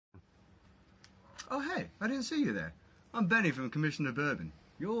Oh, hey, I didn't see you there. I'm Benny from Commissioner Bourbon.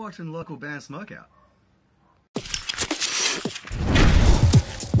 You're watching the local band Smokeout.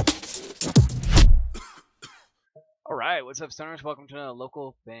 Alright, what's up, stoners? Welcome to another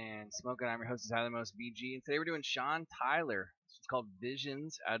local band Smokeout. I'm your host, Tyler Most BG, and today we're doing Shawn Tyler. It's called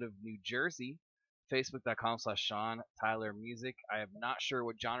Visions out of New Jersey. Facebook.com/Shawn Tyler Music. I am not sure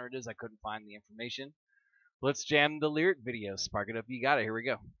what genre it is. I couldn't find the information. Let's jam the lyric video. Spark it up. You got it. Here we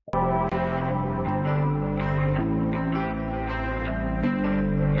go.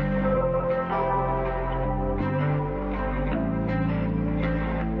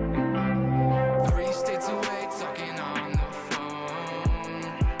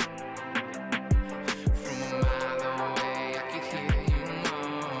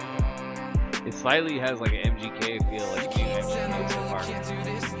 It slightly has like an MGK feel, like new MGK so far.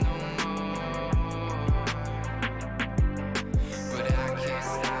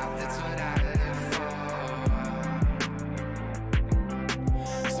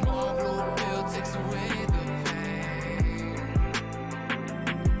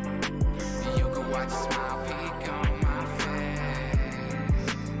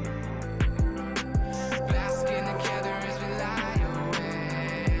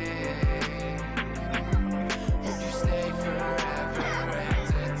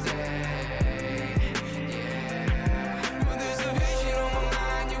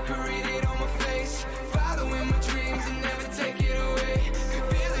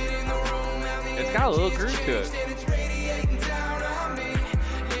 It's got a little groove to it.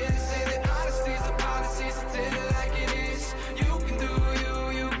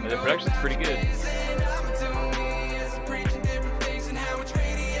 The production's pretty good.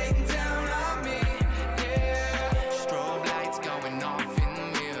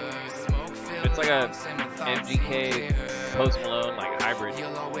 It's like a MGK Post Malone like hybrid.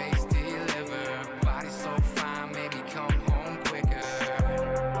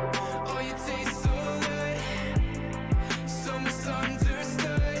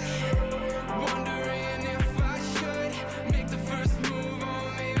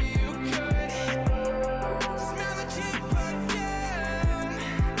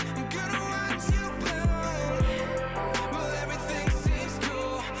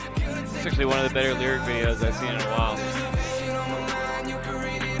 It's actually one of the better lyric videos I've seen in a while.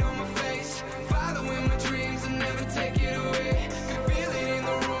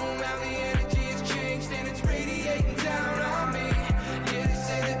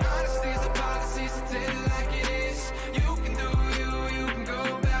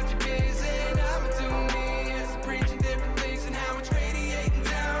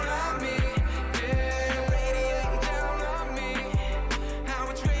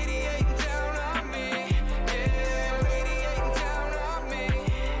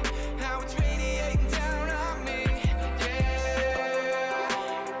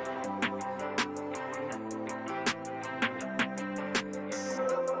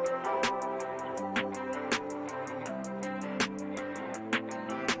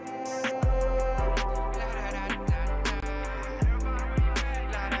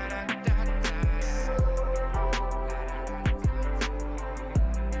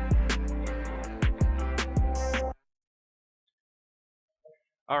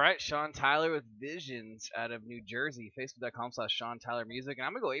 Alright, Shawn Tyler with Visions out of New Jersey. Facebook.com/Shawn Tyler Music. And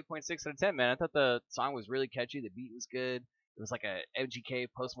I'm going to go 8.6 out of 10, man. I thought the song was really catchy. The beat was good. It was like a MGK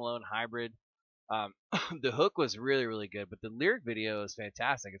Post Malone hybrid. The hook was really, really good. But the lyric video is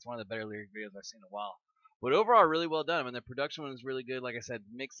fantastic. It's one of the better lyric videos I've seen in a while. But overall, really well done. I mean, the production was really good. Like I said,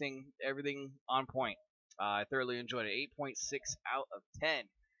 mixing, everything on point. I thoroughly enjoyed it. 8.6 out of 10.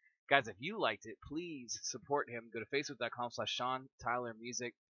 Guys, if you liked it, please support him. Go to Facebook.com/Shawn Tyler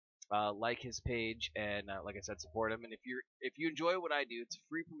Music. Like his page and like I said, support him. And if you enjoy what I do, it's a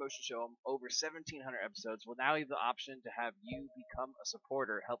free promotion show. I'm over 1,700 episodes. Well, now you have the option to have you become a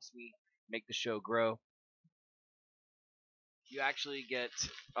supporter. It helps me make the show grow. You actually get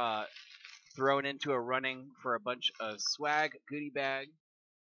thrown into a running for a bunch of swag goodie bag.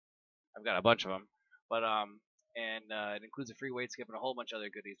 I've got a bunch of them, but it includes a free weight skip and a whole bunch of other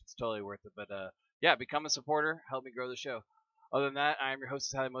goodies. It's totally worth it. But yeah, become a supporter. Help me grow the show. Other than that, I am your host,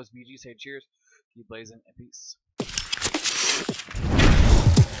 Tyler Most BG. Say cheers, keep blazing, and peace.